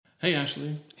Hey,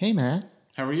 Ashley. Hey, Matt.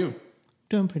 How are you?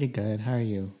 Doing pretty good. How are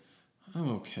you? I'm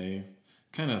okay.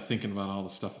 Kind of thinking about all the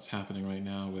stuff that's happening right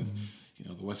now with,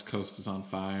 the West Coast is on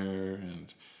fire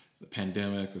and the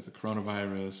pandemic with the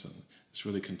coronavirus and this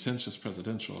really contentious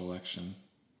presidential election.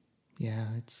 Yeah,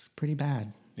 it's pretty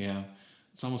bad. Yeah,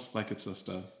 it's almost like it's just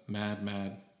a mad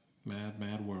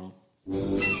world.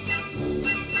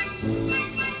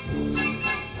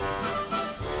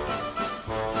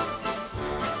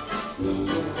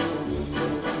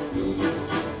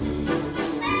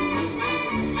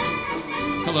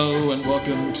 Hello and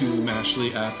welcome to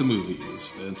Mashley at the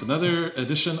Movies. It's another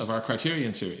edition of our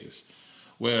Criterion series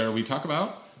where we talk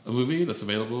about a movie that's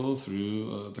available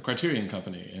through the Criterion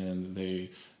Company, and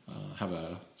they have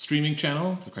a streaming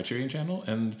channel, the Criterion channel,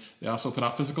 and they also put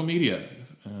out physical media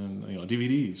and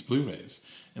DVDs, Blu-rays,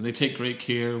 and they take great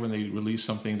care when they release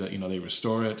something that they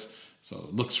restore it so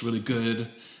it looks really good.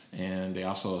 And they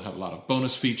also have a lot of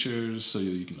bonus features, so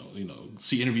you can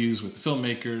see interviews with the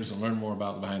filmmakers and learn more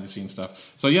about the behind the scenes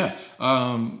stuff. So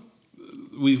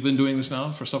we've been doing this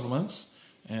now for several months,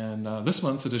 and this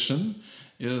month's edition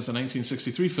is a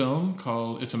 1963 film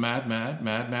called "It's a Mad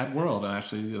World," and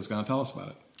Ashley is going to tell us about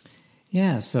it.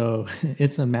 Yeah, so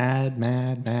It's a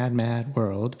Mad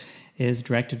World is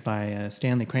directed by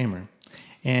Stanley Kramer,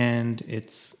 and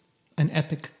it's an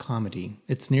epic comedy.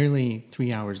 It's nearly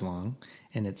 3 hours long,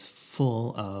 and it's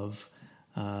full of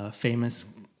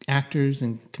famous actors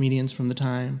and comedians from the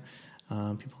time.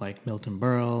 People like Milton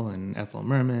Berle and Ethel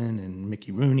Merman and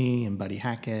Mickey Rooney and Buddy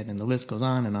Hackett, and the list goes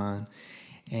on and on.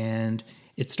 And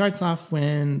it starts off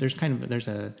when there's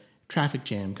a traffic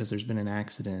jam because there's been an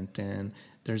accident, and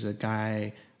there's a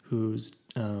guy who's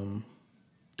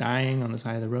dying on the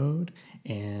side of the road,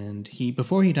 and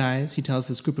before he dies, he tells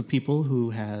this group of people who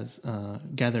has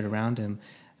gathered around him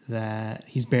that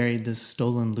he's buried this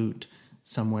stolen loot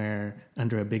somewhere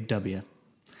under a big W.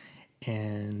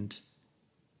 And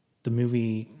the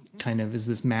movie kind of is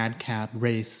this madcap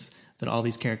race that all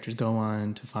these characters go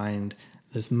on to find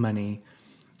this money.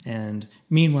 And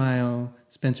meanwhile,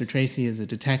 Spencer Tracy is a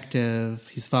detective.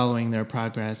 He's following their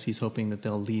progress. He's hoping that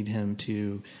they'll lead him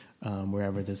to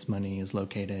wherever this money is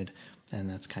located. And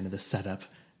that's kind of the setup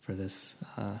for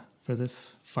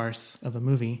this farce of a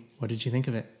movie. What did you think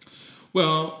of it?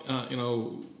 Well,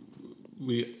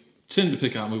 we tend to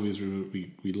pick out movies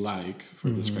we like for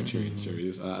this Criterion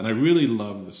series, and I really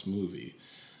love this movie.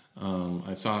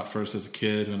 I saw it first as a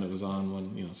kid when it was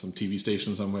on some TV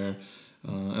station somewhere,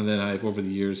 and then I've over the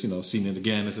years seen it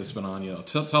again as it's been on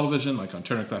television, like on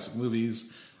Turner Classic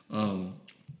Movies, and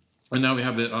now we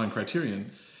have it on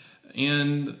Criterion.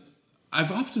 And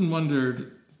I've often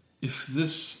wondered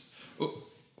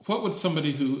what would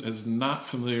somebody who is not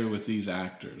familiar with these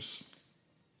actors,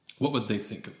 what would they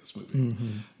think of this movie?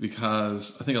 Mm-hmm.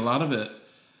 Because I think a lot of it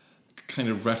kind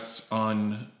of rests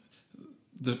on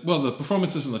the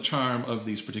performances and the charm of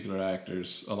these particular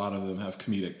actors. A lot of them have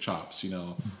comedic chops,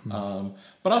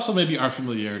 but also maybe our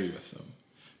familiarity with them.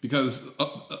 Because,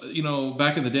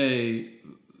 back in the day,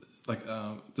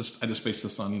 I just based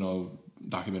this on,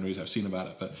 documentaries I've seen about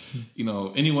it, but,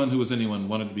 anyone who was anyone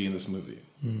wanted to be in this movie.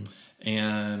 Mm.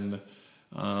 And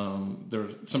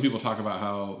some people talk about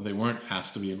how they weren't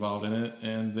asked to be involved in it,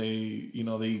 and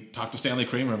they talked to Stanley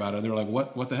Kramer about it. They were like,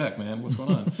 "What the heck, man? What's going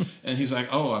on?" And he's like,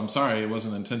 "Oh, I'm sorry, it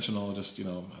wasn't intentional. Just you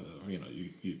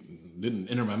didn't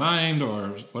enter my mind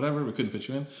or whatever. We couldn't fit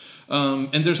you in."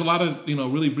 And there's a lot of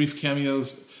really brief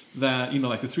cameos that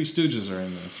like the Three Stooges are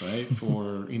in this, right?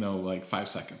 For 5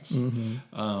 seconds,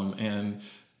 and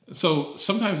so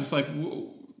sometimes it's like,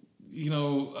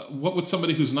 what would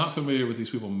somebody who's not familiar with these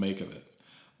people make of it?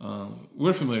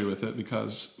 We're familiar with it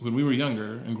because when we were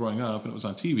younger and growing up and it was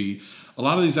on TV, a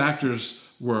lot of these actors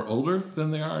were older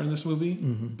than they are in this movie,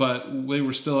 but they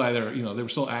were still either, they were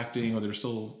still acting or they were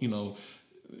still,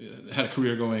 had a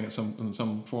career going in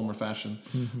some form or fashion.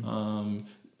 Mm-hmm.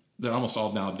 They're almost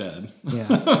all now dead. Yeah.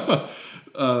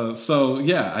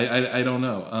 I don't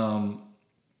know.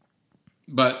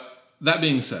 But that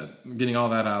being said, getting all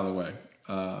that out of the way,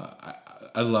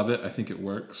 I love it. I think it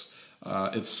works.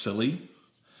 It's silly.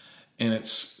 And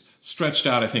it's stretched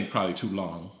out, I think, probably too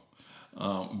long.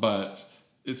 But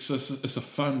it's a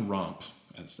fun romp,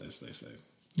 as they say.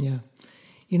 Yeah.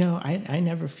 I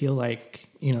never feel like,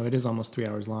 it is almost 3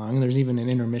 hours long. There's even an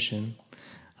intermission,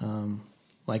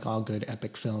 like all good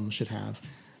epic films should have.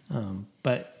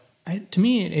 But to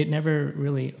me, it never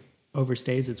really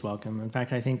overstays its welcome. In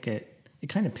fact, I think it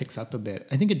kind of picks up a bit.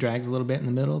 I think it drags a little bit in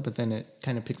the middle, but then it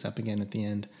kind of picks up again at the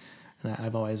end. And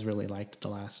I've always really liked the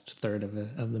last third of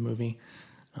the movie.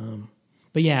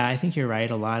 But yeah, I think you're right.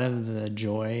 A lot of the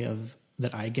joy of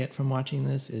that I get from watching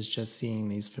this is just seeing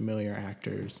these familiar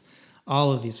actors,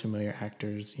 all of these familiar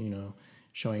actors,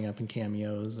 showing up in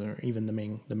cameos, or even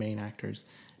the main actors,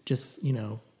 just,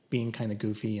 being kind of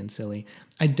goofy and silly.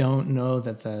 I don't know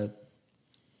that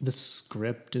the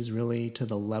script is really to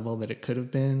the level that it could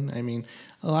have been. I mean,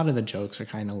 a lot of the jokes are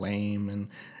kind of lame, and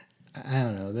I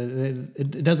don't know.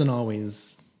 They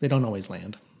don't always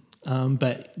land.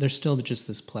 But there's still just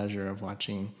this pleasure of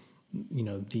watching,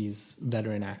 these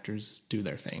veteran actors do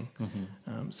their thing.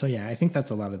 Mm-hmm. So yeah, I think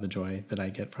that's a lot of the joy that I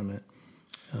get from it.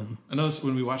 I noticed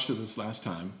when we watched it this last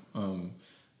time,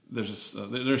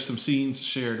 there's some scenes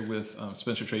shared with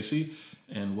Spencer Tracy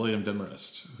and William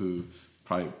Demarest, who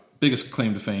probably biggest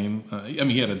claim to fame.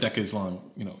 He had a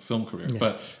decades-long, film career,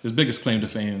 but his biggest claim to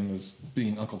fame is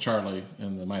being Uncle Charlie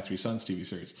in the My Three Sons TV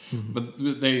series. Mm-hmm.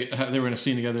 But they were in a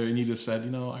scene together, and you just said,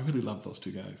 I really love those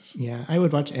two guys. Yeah, I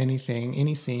would watch any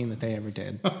scene that they ever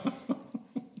did.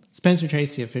 Spencer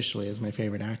Tracy officially is my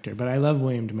favorite actor, but I love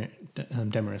William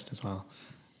Demarest as well.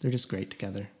 They're just great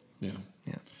together. Yeah.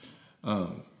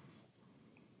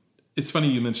 It's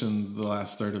funny you mentioned the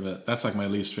last third of it. That's like my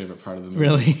least favorite part of the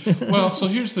movie. Really? Well, so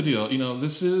here's the deal.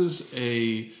 This is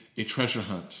a treasure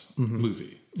hunt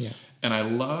movie. Yeah. And I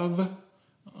love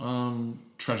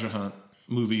treasure hunt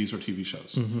movies or TV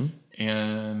shows. Mm-hmm.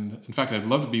 And in fact, I'd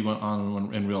love to be on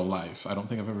one in real life. I don't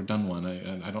think I've ever done one.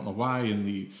 I don't know why in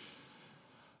the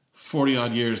 40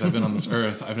 odd years I've been on this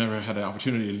earth, I've never had an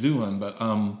opportunity to do one. But,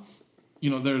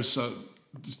 there's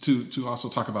to also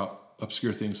talk about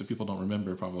obscure things that people don't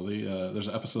remember probably. There's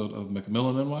an episode of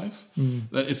Macmillan and Wife.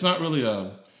 It's not really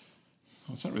a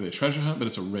treasure hunt, but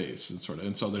it's a race and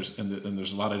so there's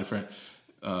a lot of different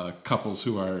couples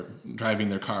who are driving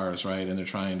their cars, right? And they're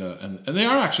trying to and they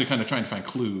are actually kind of trying to find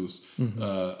clues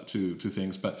to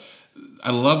things. But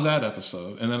I love that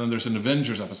episode. And then there's an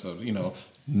Avengers episode,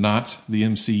 not the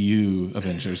MCU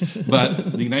Avengers,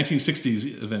 but the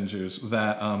 1960s Avengers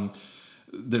that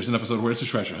there's an episode where it's a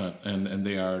treasure hunt and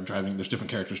they are driving, there's different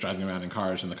characters driving around in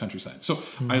cars in the countryside. So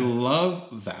I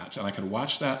love that, and I could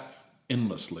watch that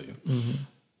endlessly. Mm-hmm.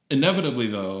 Inevitably,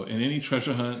 though, in any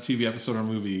treasure hunt TV episode or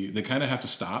movie, they kind of have to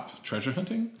stop treasure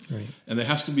hunting. Right. And there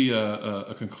has to be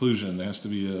a conclusion. There has to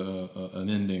be an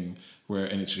ending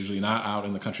and it's usually not out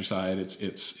in the countryside.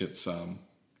 It's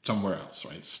somewhere else,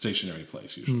 right? It's a stationary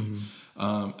place usually.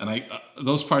 Mm-hmm. And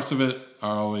those parts of it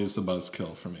are always the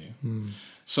buzzkill for me. Mm.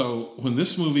 So when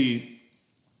this movie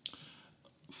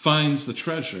finds the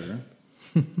treasure,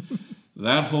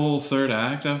 that whole third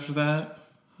act after that,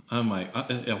 I'm like,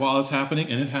 while it's happening,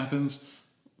 and it happens,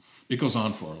 it goes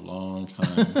on for a long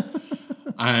time.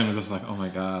 I'm just like, oh my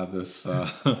God, this,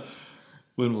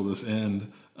 when will this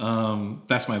end?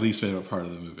 That's my least favorite part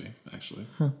of the movie, actually.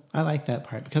 I like that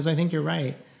part because I think you're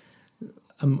right.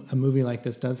 A movie like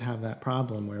this does have that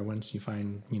problem where once you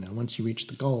reach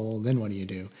the goal, then what do you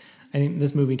do? I think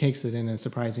this movie takes it in a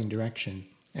surprising direction,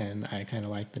 and I kind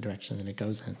of like the direction that it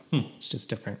goes in. It's just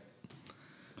different.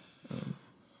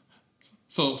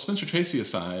 So Spencer Tracy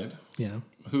aside,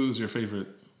 who's your favorite?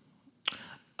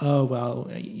 Oh, well,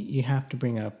 you have to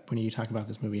bring up, when you talk about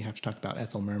this movie, you have to talk about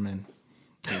Ethel Merman.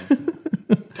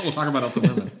 We'll talk about Ethel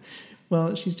Merman.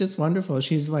 Well, she's just wonderful.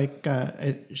 She's like,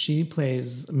 she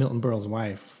plays Milton Berle's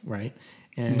wife, right?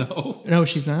 And no,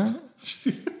 she's not?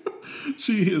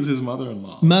 She is his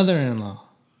mother-in-law. Mother-in-law.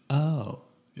 Oh.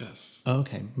 Yes.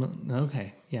 Okay.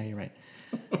 Yeah, you're right.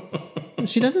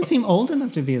 She doesn't seem old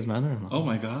enough to be his mother-in-law. Oh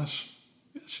my gosh.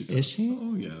 Yes, she does. Is she?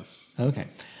 Oh, yes. Okay.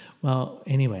 Well,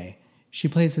 anyway, she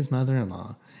plays his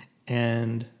mother-in-law,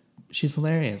 and she's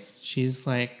hilarious. She's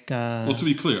like... well, to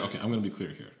be clear, okay, I'm going to be clear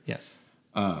here. Yes.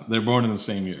 They're born in the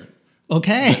same year.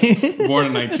 Okay. Born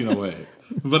in 1908.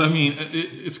 But I mean,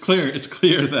 it's clear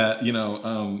that,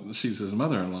 she's his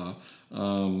mother-in-law.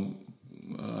 I'm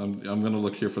going to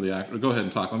look here for the actor. Go ahead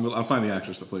and talk. I'll find the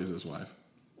actress that plays his wife.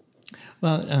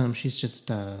 Well, she's just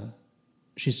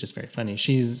very funny.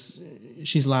 She's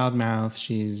loudmouth.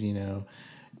 She's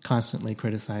constantly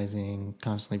criticizing,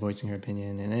 constantly voicing her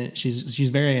opinion, and she's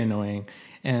very annoying.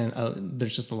 And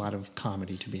there's just a lot of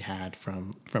comedy to be had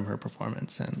from her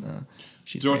performance. And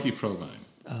she's Dorothy Provine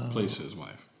plays his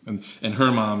wife, and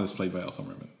her mom is played by Ethel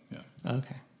Merman. Yeah.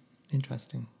 Okay,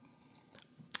 interesting.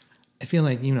 I feel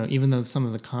like even though some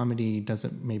of the comedy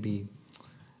doesn't maybe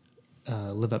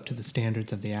live up to the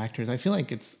standards of the actors, I feel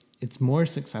like it's more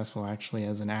successful actually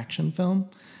as an action film.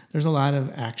 There's a lot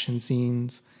of action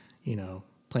scenes,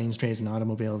 planes, trains, and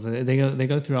automobiles. They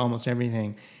go through almost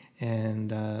everything,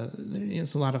 and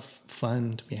it's a lot of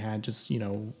fun to be had just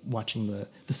watching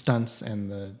the stunts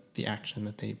and the action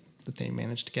that they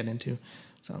managed to get into.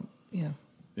 So yeah.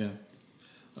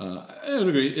 I would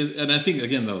agree, and I think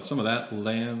again though some of that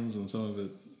lands and some of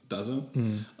it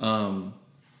doesn't. I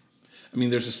mean,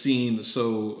 there's a scene.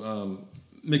 So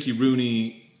Mickey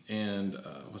Rooney and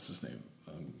what's his name?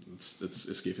 It's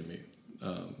escaping me.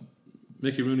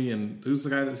 Mickey Rooney and who's the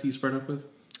guy that he spread up with?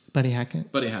 Buddy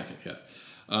Hackett. Buddy Hackett, yeah.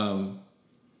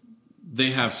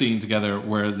 They have scene together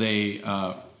where they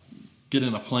get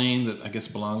in a plane that I guess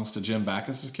belongs to Jim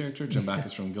Backus' character. Jim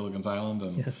Backus from Gilligan's Island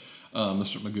and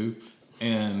Mr. Magoo.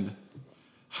 And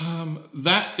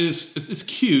it's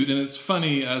cute and it's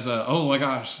funny as a, oh my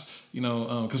gosh,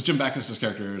 because Jim Backus'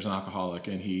 character is an alcoholic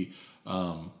and he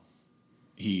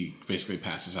basically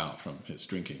passes out from his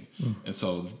drinking. And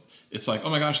so it's like, oh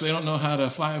my gosh, they don't know how to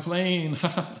fly a plane.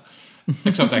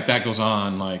 Except like that goes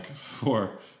on like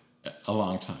for a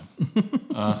long time.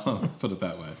 Put it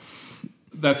that way.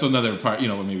 That's another part,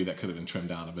 maybe that could have been trimmed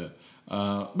down a bit.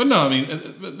 But no, I mean,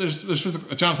 there's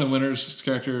Jonathan Winters'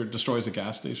 character destroys a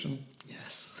gas station.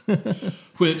 Yes.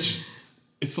 Which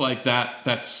it's like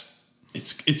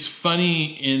it's funny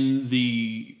in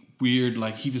the weird,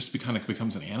 like he just kind of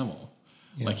becomes an animal.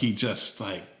 Yeah. Like he just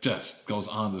goes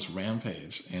on this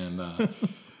rampage, and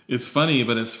it's funny,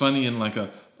 but it's funny in like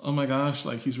oh my gosh,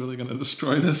 like he's really going to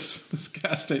destroy this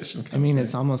gas station. I mean,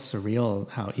 it's almost surreal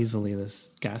how easily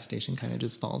this gas station kind of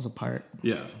just falls apart.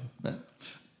 Yeah. But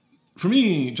for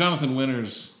me, Jonathan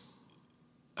Winters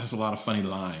has a lot of funny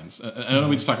lines. I know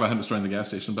we just talked about him destroying the gas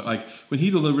station, but like when he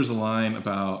delivers a line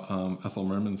about Ethel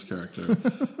Merman's character,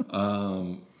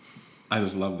 I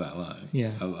just love that line.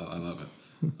 Yeah. I love it.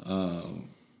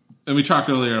 And we talked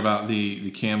earlier about the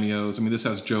cameos. I mean, this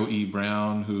has Joe E.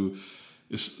 Brown, who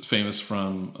is famous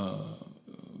from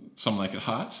Some Like It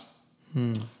Hot,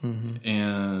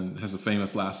 and has a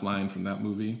famous last line from that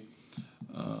movie.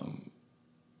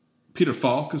 Peter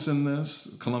Falk is in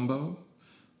this, Columbo.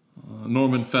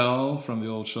 Norman Fell from the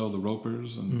old show The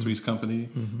Ropers and Three's Company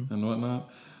and whatnot.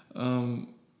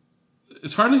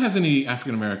 It hardly has any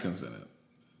African Americans in it.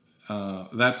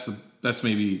 That's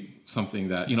maybe something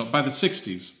that, by the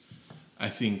 60s, I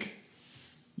think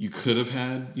you could have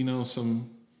had,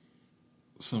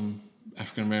 some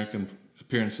African American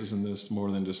appearances in this more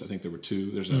than just, I think there were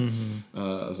two. There's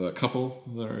a couple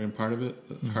that are in part of it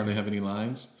that hardly have any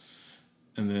lines.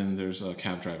 And then there's a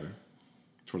cab driver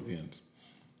toward the end.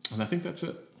 And I think that's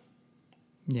it.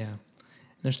 Yeah.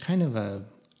 There's kind of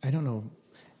I don't know,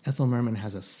 Ethel Merman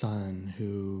has a son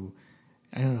who,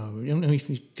 I don't know if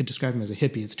you could describe him as a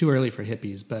hippie. It's too early for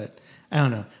hippies, but I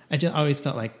don't know. I just always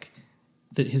felt like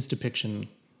that his depiction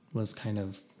was kind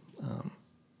of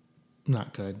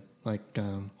not good. Like, I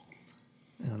don't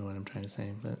know what I'm trying to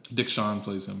say, but Dick Shawn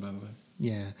plays him, by the way.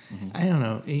 Yeah. I don't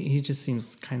know. He just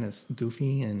seems kind of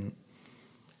goofy and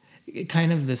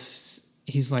kind of this,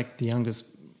 he's like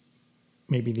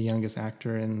maybe the youngest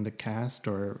actor in the cast,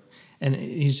 and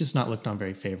he's just not looked on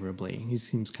very favorably. He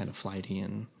seems kind of flighty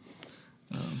and...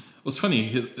 Well, it's funny,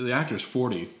 the actor's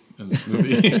 40 in this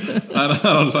movie. I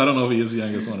don't know if he is the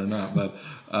youngest one or not, but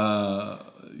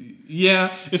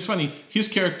yeah, it's funny. His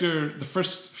character, the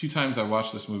first few times I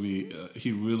watched this movie,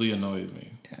 he really annoyed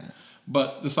me. Yeah.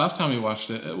 But this last time we watched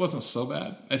it, it wasn't so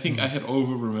bad. I think I had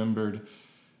over-remembered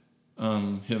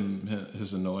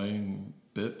his annoying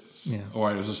bits, or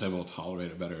I was just able to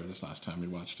tolerate it better this last time we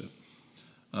watched it.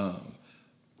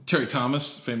 Terry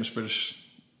Thomas, famous British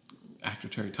actor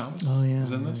Terry Thomas,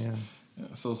 is in this. Yeah,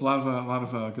 so it's a lot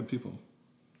of good people.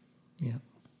 Yeah.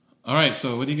 All right,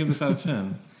 so what do you give this out of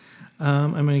 10?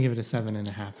 I'm going to give it a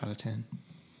 7.5 out of 10.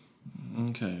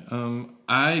 Okay,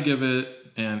 I give it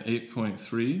an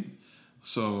 8.3.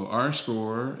 So our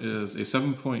score is a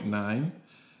 7.9,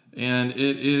 and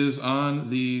it is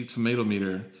on the tomato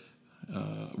meter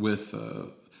with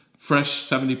fresh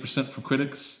 70% from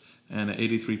critics and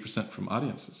 83% from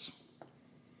audiences.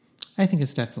 I think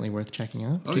it's definitely worth checking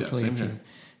out, particularly same here.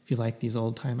 if you like these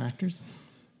old-time actors.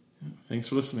 Thanks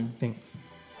for listening. Thanks.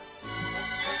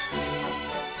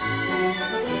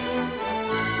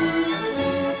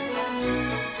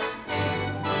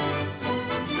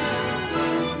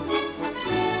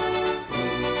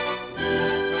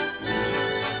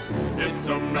 It's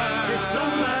a